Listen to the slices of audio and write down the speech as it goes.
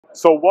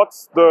So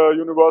what's the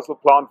Universal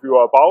Plant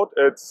Viewer about?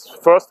 It's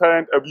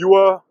firsthand a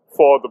viewer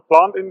for the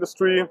plant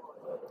industry.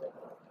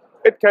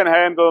 It can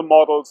handle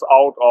models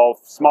out of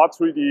Smart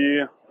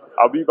 3D,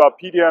 Aviva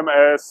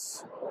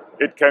PDMS,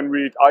 it can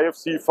read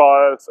IFC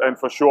files, and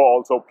for sure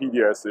also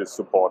PDS is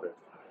supported.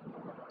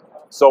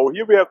 So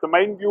here we have the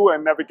main view,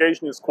 and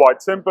navigation is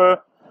quite simple.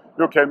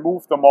 You can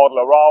move the model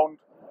around,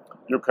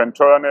 you can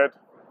turn it,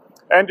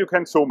 and you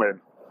can zoom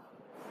in.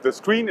 The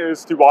screen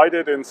is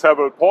divided in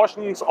several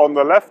portions. On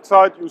the left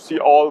side you see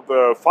all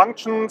the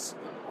functions.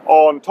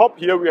 On top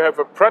here we have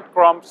a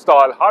breadcrumb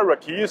style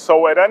hierarchy,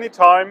 so at any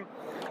time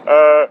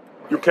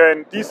you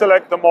can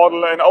deselect the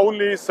model and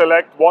only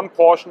select one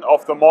portion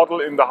of the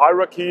model in the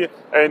hierarchy,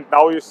 and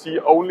now you see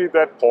only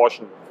that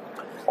portion.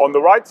 On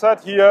the right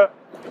side here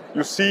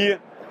you see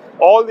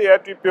all the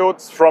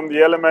attributes from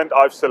the element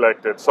I've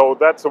selected. So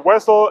that's a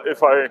vessel.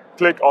 If I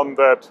click on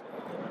that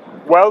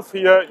valve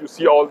here, you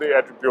see all the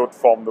attributes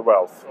from the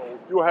valve. So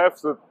you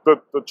have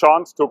the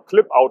chance to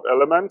clip out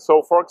elements.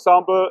 So for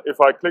example, if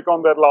I click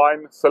on that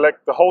line,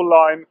 select the whole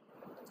line,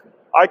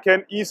 I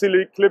can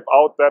easily clip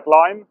out that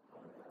line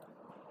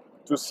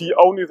to see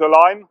only the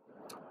line,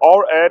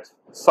 or add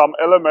some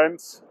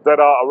elements that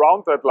are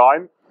around that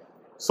line.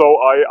 So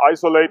I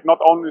isolate not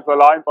only the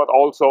line but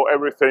also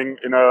everything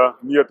in a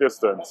near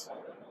distance.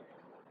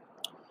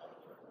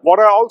 What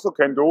I also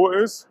can do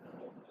is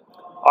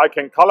I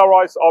can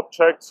colorize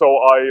objects, so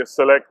I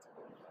select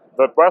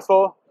that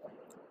vessel,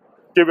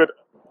 give it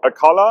a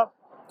color,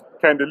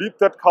 can delete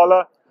that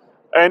color,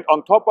 and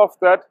on top of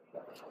that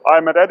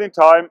I'm at any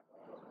time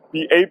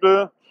be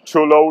able to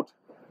load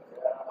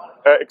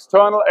an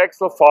external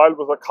Excel file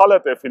with a color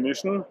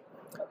definition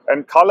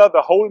and color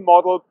the whole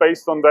model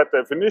based on that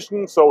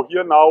definition. So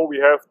here now we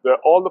have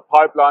all the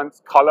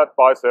pipelines colored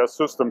by their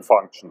system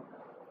function.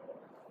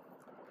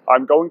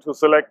 I'm going to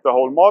select the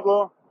whole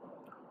model,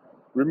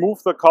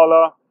 remove the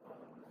color,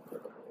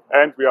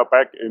 and we are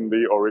back in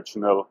the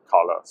original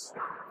colors.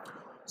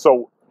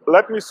 So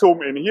let me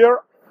zoom in here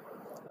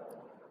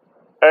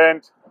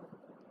and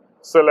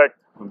select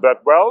that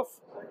valve.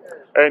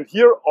 And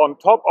here on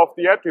top of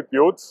the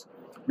attributes,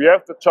 we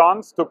have the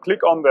chance to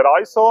click on that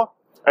ISO,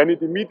 and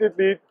it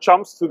immediately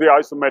jumps to the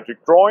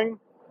isometric drawing.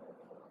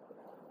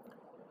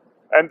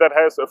 And that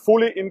has a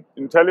fully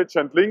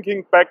intelligent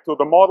linking back to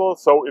the model.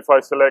 So if I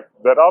select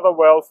that other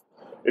valve,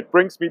 it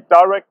brings me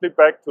directly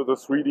back to the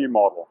 3D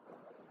model.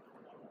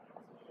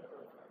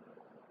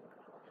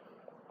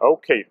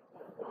 Okay.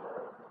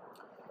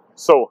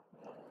 So,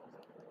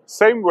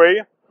 same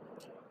way,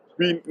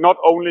 we not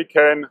only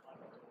can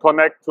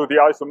connect to the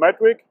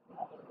isometric,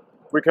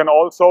 we can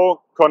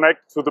also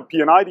connect to the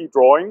P&ID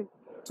drawing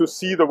to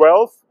see the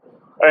valve.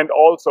 And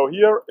also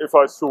here, if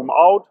I zoom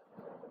out,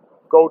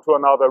 go to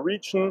another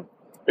region,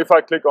 if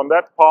I click on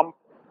that pump,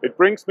 it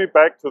brings me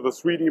back to the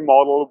 3D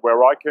model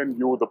where I can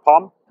view the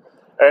pump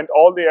and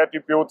all the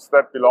attributes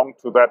that belong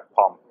to that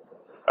pump.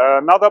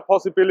 Another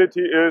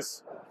possibility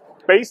is,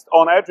 based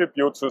on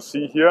attributes you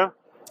see here,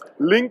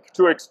 link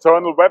to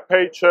external web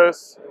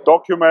pages,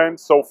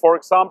 documents. So for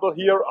example,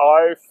 here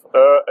I've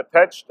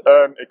attached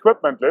an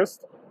equipment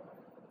list,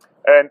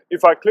 and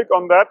if I click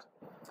on that,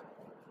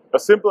 a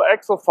simple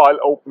Excel file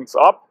opens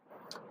up,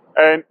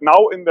 and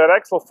now in that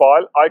Excel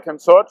file I can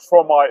search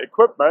for my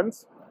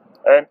equipment,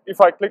 and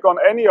if I click on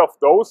any of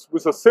those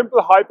with a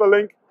simple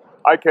hyperlink,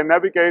 I can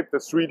navigate the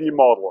 3D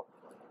model.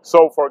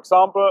 So for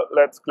example,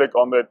 let's click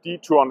on the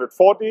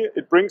D240.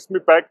 It brings me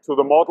back to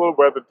the model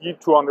where the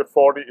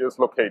D240 is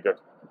located.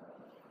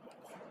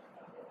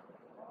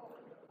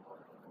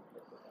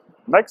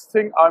 Next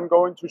thing I'm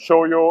going to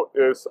show you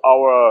is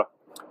our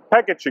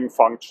packaging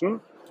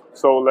function.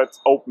 So let's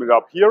open it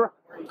up here.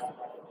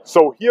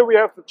 So here we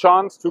have the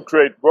chance to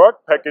create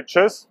work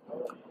packages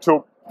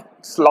to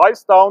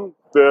slice down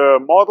the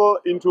model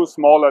into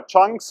smaller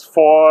chunks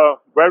for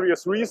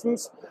various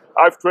reasons.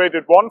 I've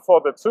created one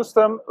for that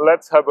system.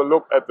 Let's have a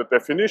look at the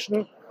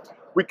definition.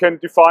 We can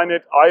define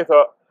it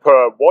either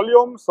per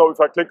volume. So if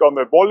I click on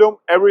that volume,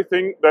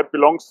 everything that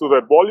belongs to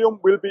that volume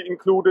will be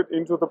included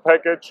into the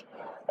package.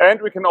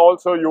 And we can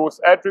also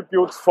use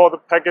attributes for the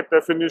package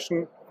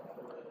definition.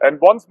 And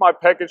once my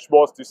package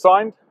was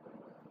designed,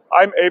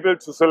 I'm able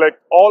to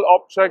select all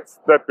objects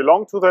that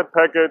belong to that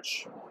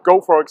package,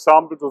 go for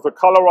example to the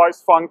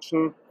colorize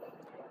function,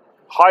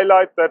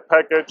 highlight that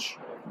package,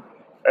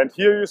 and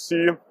here you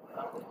see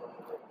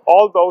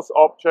all those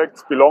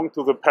objects belong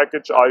to the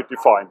package I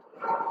defined.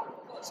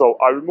 So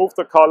I remove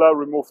the color,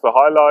 remove the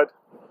highlight,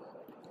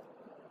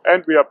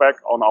 and we are back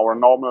on our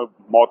normal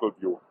model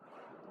view.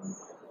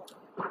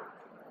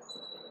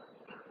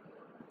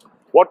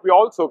 What we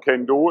also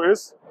can do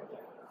is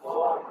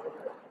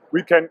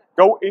we can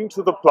go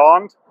into the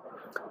plant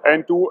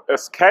and do a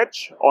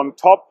sketch on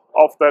top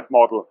of that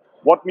model.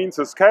 What means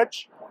a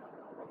sketch?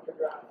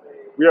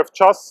 We have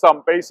just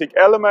some basic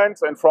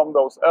elements, and from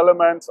those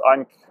elements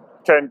I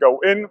can go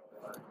in,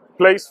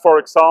 place for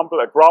example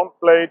a ground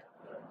plate.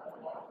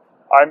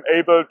 I'm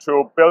able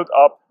to build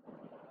up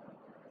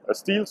a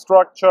steel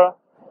structure.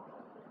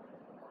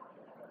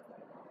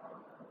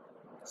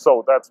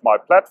 So that's my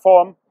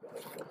platform.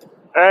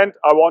 and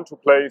I want to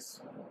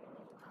place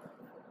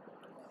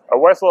a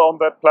vessel on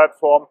that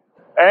platform,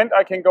 and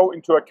I can go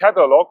into a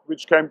catalog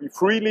which can be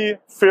freely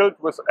filled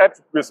with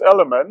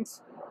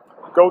elements.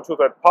 Go to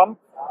that pump,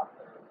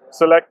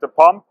 select the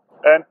pump,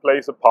 and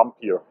place a pump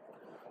here.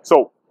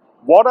 So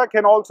what I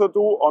can also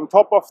do on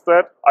top of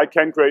that, I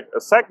can create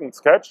a second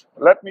sketch.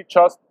 Let me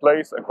just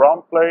place a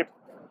ground plate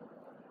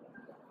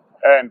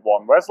and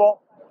one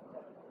vessel.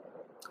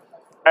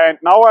 And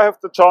now I have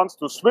the chance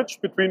to switch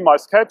between my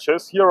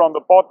sketches here on the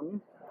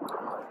bottom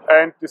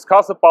and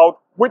discuss about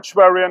which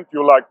variant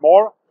you like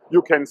more.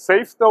 You can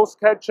save those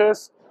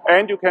sketches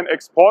and you can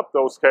export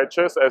those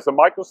sketches as a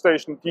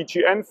MicroStation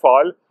DGN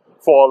file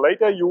for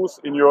later use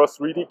in your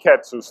 3D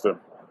CAD system.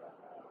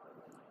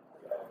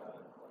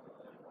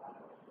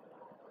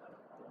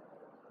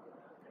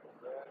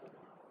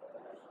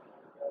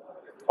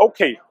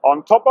 Okay,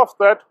 on top of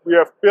that, we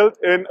have built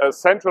in a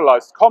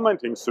centralized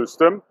commenting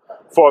system.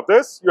 For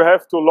this, you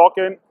have to log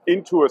in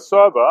into a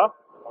server,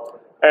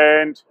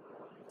 and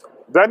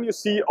then you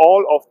see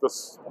all of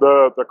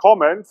the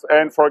comments.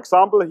 And for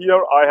example,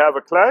 here I have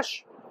a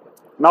clash.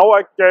 Now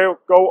I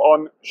go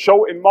on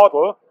Show in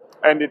Model,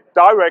 and it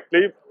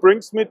directly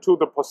brings me to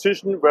the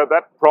position where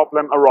that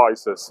problem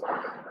arises.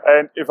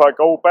 And if I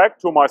go back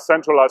to my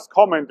centralized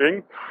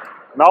commenting,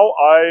 now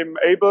I'm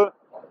able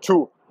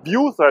to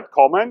view that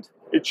comment.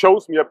 It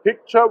shows me a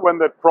picture when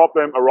that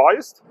problem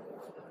arises.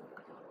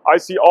 I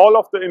see all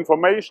of the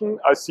information.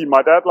 I see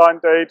my deadline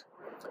date.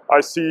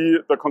 I see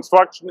the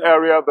construction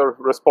area, the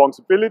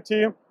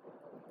responsibility.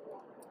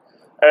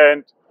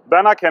 And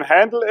then I can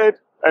handle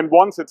it. And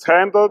once it's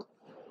handled,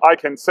 I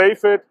can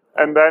save it.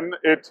 And then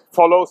it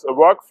follows a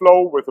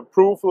workflow with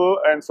approval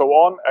and so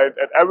on. And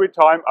at every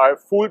time, I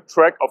have full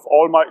track of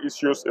all my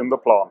issues in the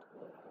plant.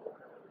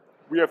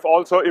 We have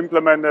also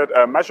implemented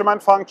a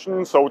measurement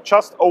function, so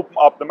just open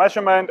up the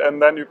measurement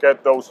and then you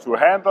get those two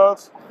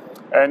handles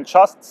and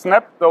just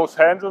snap those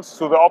handles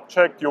to the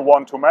object you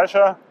want to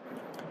measure,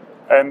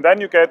 and then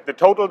you get the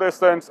total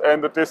distance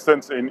and the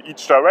distance in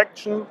each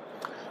direction.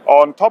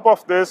 On top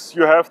of this,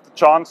 you have the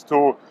chance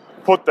to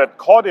put that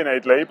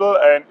coordinate label,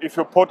 and if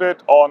you put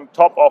it on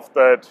top of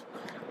that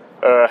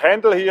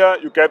handle here,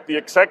 you get the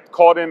exact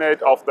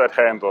coordinate of that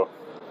handle.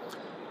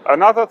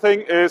 Another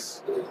thing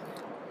is,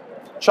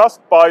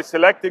 just by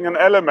selecting an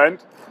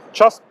element,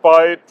 just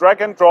by drag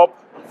and drop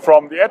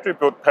from the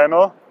attribute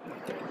panel,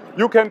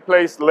 you can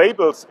place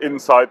labels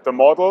inside the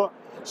model.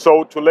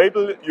 So to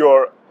label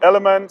your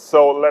elements,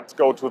 so let's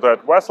go to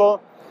that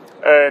vessel.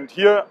 And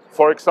here,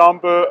 for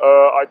example,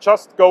 I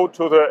just go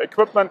to the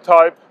equipment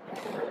type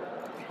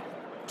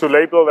to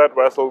label that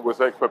vessel with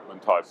the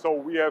equipment type. So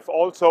we have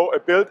also a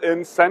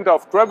built-in center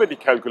of gravity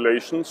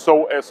calculation.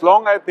 So as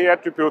long as the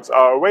attributes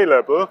are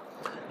available,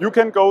 you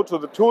can go to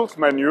the Tools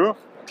menu,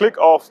 click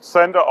off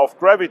Center of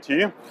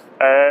Gravity,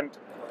 and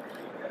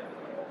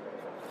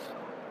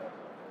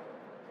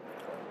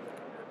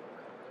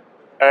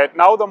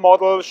now the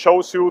model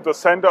shows you the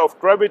center of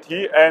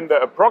gravity and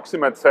the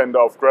approximate center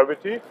of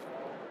gravity.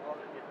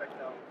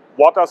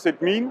 What does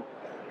it mean?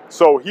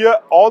 So here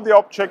all the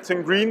objects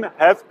in green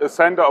have a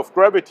center of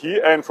gravity,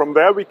 and from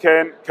there we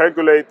can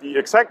calculate the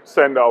exact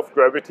center of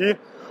gravity,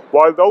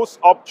 while those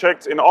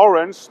objects in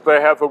orange, they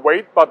have a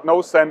weight but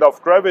no center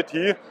of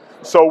gravity.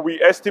 So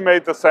we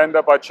estimate the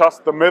center by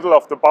just the middle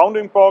of the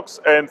bounding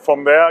box, and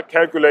from there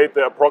calculate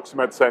the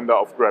approximate center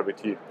of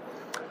gravity.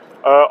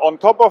 On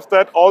top of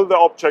that, all the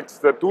objects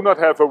that do not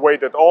have a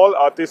weight at all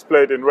are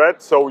displayed in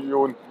red, so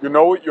you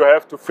know you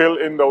have to fill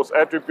in those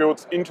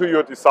attributes into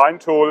your design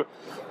tool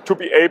to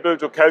be able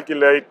to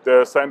calculate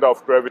the center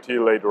of gravity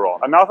later on.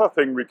 Another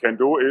thing we can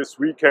do is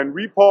we can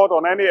report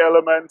on any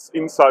elements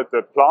inside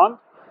the plant,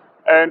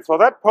 and for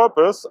that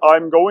purpose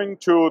I'm going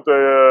to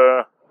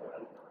the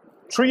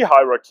tree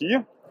hierarchy,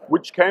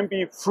 which can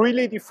be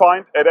freely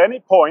defined at any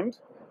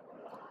point.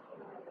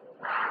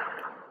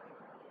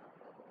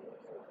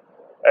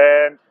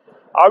 And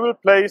I will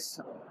place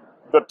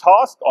the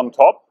task on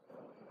top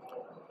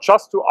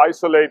just to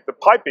isolate the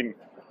piping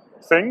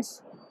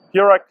things.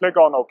 Here I click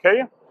on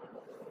OK.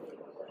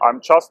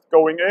 I'm just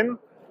going in,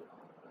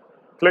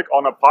 click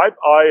on a pipe.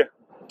 I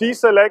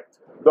deselect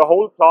the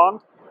whole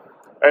plant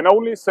and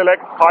only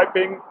select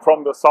piping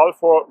from the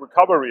sulfur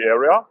recovery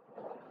area.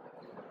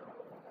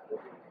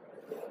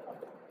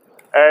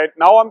 And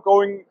now I'm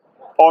going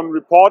on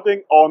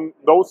reporting on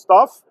those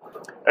stuff,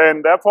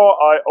 and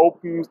therefore I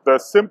open the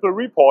simple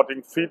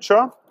reporting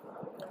feature,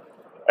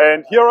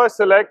 and here I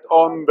select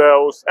on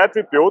those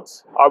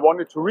attributes I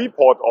wanted to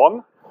report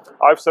on.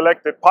 I've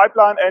selected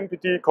pipeline,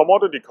 NPT,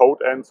 commodity code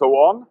and so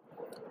on.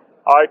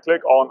 I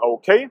click on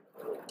OK,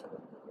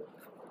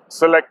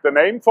 select the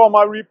name for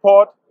my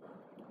report,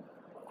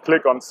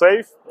 click on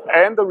save,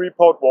 and the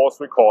report was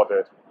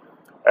recorded.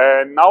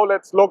 And now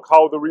let's look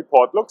how the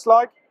report looks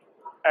like.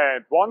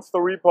 And once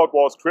the report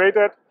was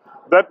created,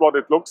 that's what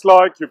it looks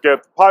like. You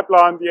get the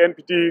pipeline, the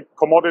NPT,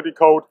 commodity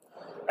code,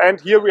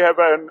 and here we have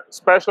a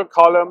special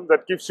column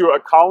that gives you a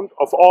count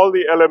of all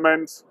the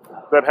elements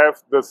that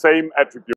have the same attribute.